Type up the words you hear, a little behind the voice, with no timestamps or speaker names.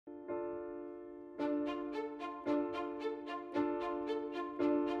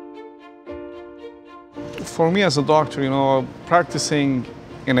For me as a doctor, practicing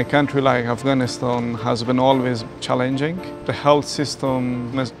in a country like Afghanistan has been always challenging. The health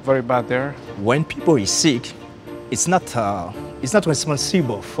system is very bad there. When people is sick, it's not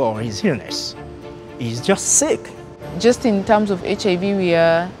responsible for his illness. He's just sick. Just in terms of HIV, we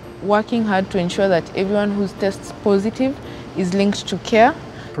are working hard to ensure that everyone who tests positive is linked to care.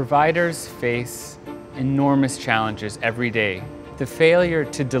 Providers face enormous challenges every day. The failure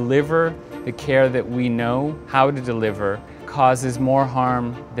to deliver the care that we know how to deliver causes more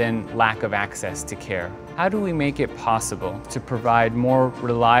harm than lack of access to care. How do we make it possible to provide more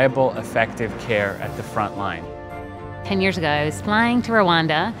reliable, effective care at the front line? 10 years ago, I was flying to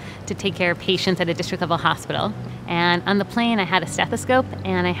Rwanda to take care of patients at a district-level hospital. And on the plane, I had a stethoscope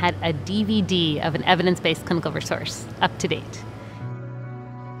and I had a DVD of an evidence-based clinical resource, UpToDate.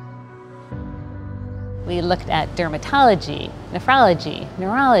 We looked at dermatology, nephrology,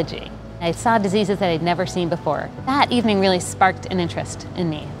 neurology. I saw diseases that I'd never seen before. That evening really sparked an interest in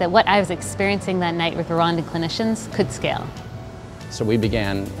me, that what I was experiencing that night with Rwandan clinicians could scale. So we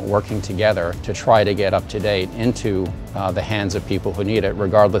began working together to try to get UpToDate into the hands of people who need it,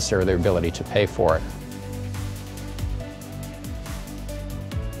 regardless of their ability to pay for it.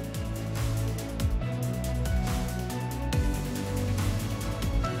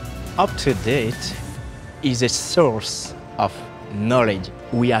 UpToDate is a source of knowledge.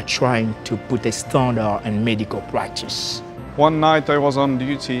 We are trying to put a standard in medical practice. One night I was on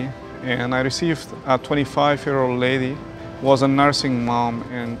duty and I received a 25-year-old lady, was a nursing mom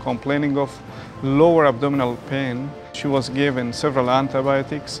and complaining of lower abdominal pain. She was given several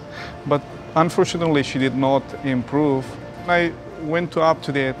antibiotics, but unfortunately she did not improve. I went to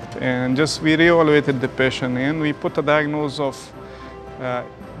UpToDate and we re-evaluated the patient and we put a diagnosis of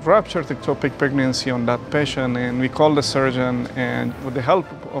ruptured ectopic pregnancy on that patient, and we called the surgeon, and with the help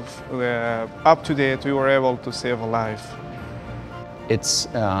of the UpToDate, we were able to save a life. It's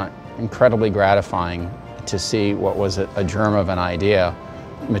incredibly gratifying to see what was a germ of an idea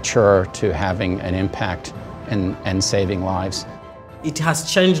mature to having an impact and saving lives. It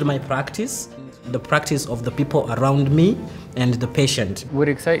has changed my practice, the practice of the people around me and the patient. What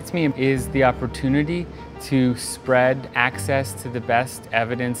excites me is the opportunity to spread access to the best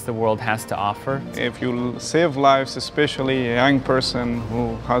evidence the world has to offer. If you save lives, especially a young person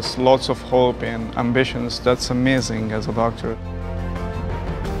who has lots of hope and ambitions, that's amazing as a doctor.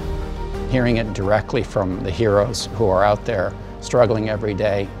 Hearing it directly from the heroes who are out there struggling every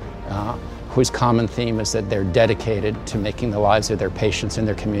day, whose common theme is that they're dedicated to making the lives of their patients and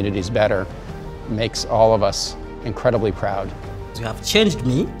their communities better, makes all of us incredibly proud. You have changed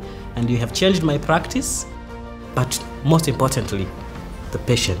me and you have changed my practice, but most importantly, the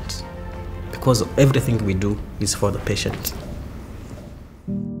patient, because everything we do is for the patient.